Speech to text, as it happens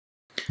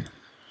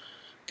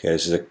Okay,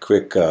 this is a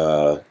quick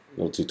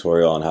little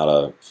tutorial on how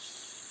to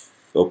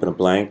open a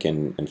blank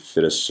and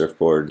fit a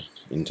surfboard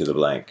into the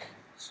blank.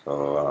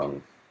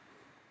 So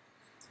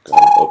go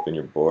ahead and open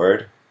your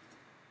board.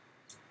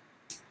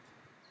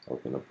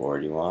 Open the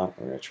board you want.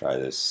 We're going to try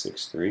this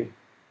 6-3.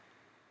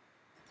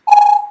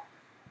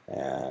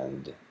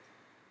 And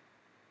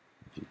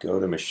if you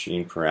go to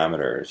machine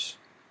parameters,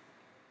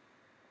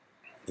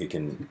 you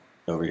can,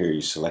 over here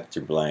you select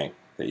your blank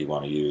that you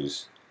want to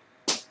use.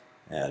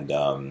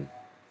 And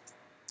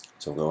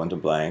so go into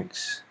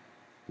blanks.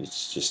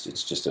 It's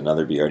just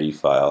another BRD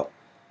file,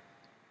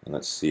 and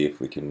let's see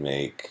if we can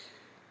make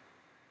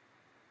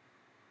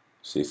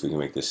this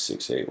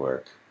 6-8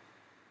 work.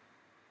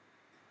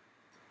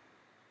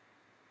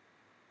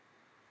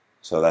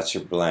 So that's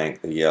your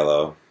blank, the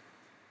yellow.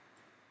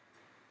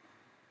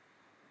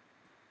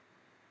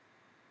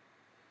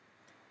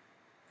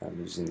 I'm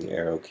using the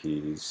arrow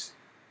keys.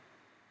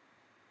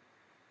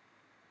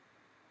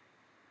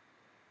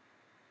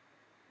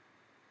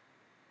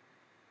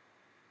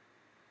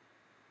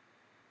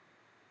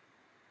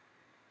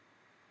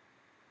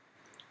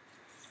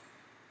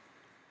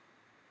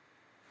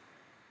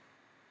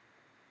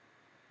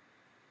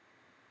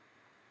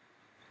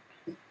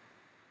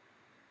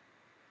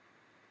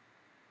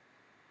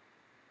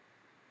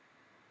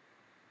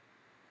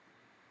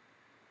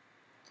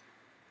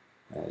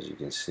 As you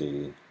can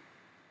see,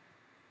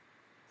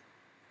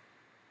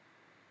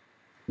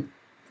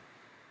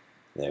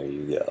 there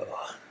you go.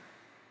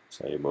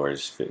 So your board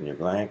is fitting your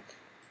blank.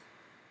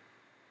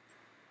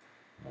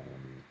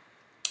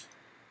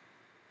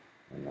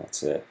 And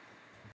that's it.